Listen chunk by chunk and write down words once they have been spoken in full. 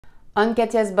On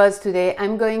Katia's Buzz today,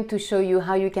 I'm going to show you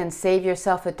how you can save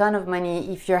yourself a ton of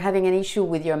money if you're having an issue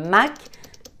with your Mac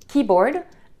keyboard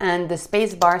and the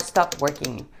spacebar stopped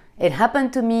working. It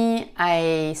happened to me.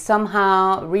 I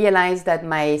somehow realized that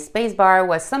my spacebar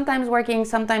was sometimes working,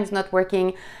 sometimes not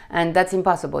working, and that's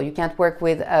impossible. You can't work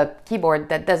with a keyboard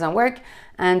that doesn't work.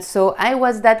 And so I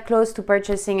was that close to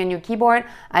purchasing a new keyboard.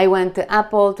 I went to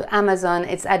Apple, to Amazon.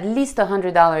 It's at least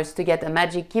 $100 to get a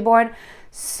Magic keyboard.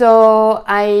 So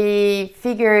I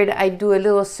figured I'd do a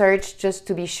little search just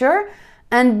to be sure.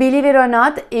 And believe it or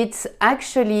not, it's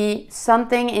actually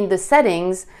something in the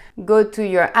settings. Go to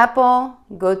your Apple,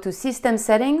 go to System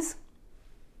Settings.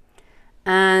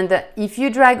 And if you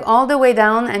drag all the way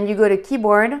down and you go to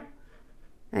Keyboard,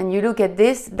 and you look at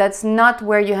this, that's not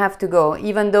where you have to go.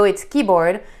 Even though it's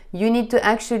keyboard, you need to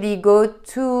actually go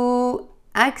to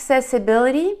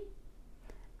Accessibility.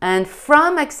 And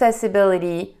from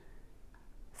Accessibility,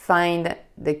 find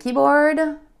the keyboard.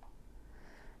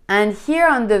 And here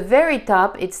on the very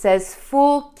top, it says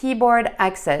Full Keyboard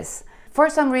Access. For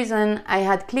some reason, I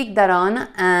had clicked that on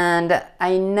and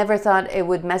I never thought it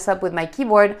would mess up with my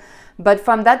keyboard. But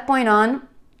from that point on,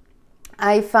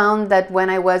 I found that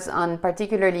when I was on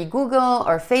particularly Google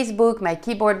or Facebook, my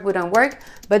keyboard wouldn't work.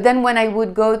 But then when I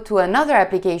would go to another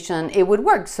application, it would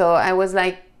work. So I was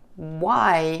like,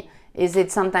 why is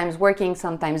it sometimes working,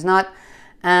 sometimes not?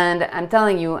 And I'm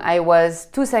telling you, I was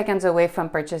 2 seconds away from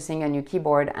purchasing a new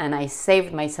keyboard and I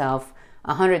saved myself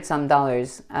 $100-some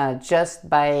just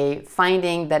by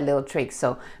finding that little trick.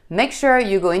 So make sure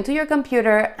you go into your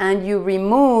computer and you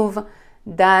remove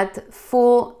that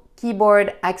full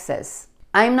keyboard access.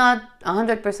 I'm not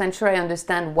 100% sure I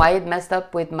understand why it messed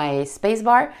up with my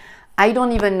spacebar. I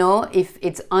don't even know if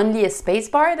it's only a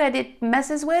spacebar that it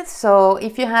messes with. So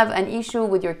if you have an issue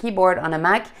with your keyboard on a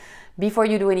Mac, before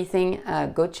you do anything,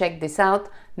 go check this out.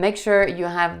 Make sure you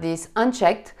have this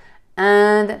unchecked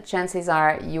and chances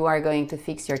are you are going to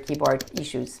fix your keyboard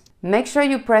issues. Make sure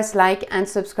you press like and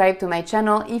subscribe to my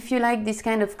channel. If you like this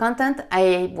kind of content,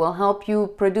 I will help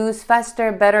you produce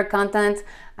faster, better content.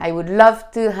 I would love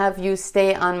to have you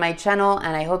stay on my channel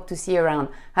and I hope to see you around.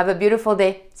 Have a beautiful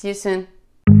day. See you soon.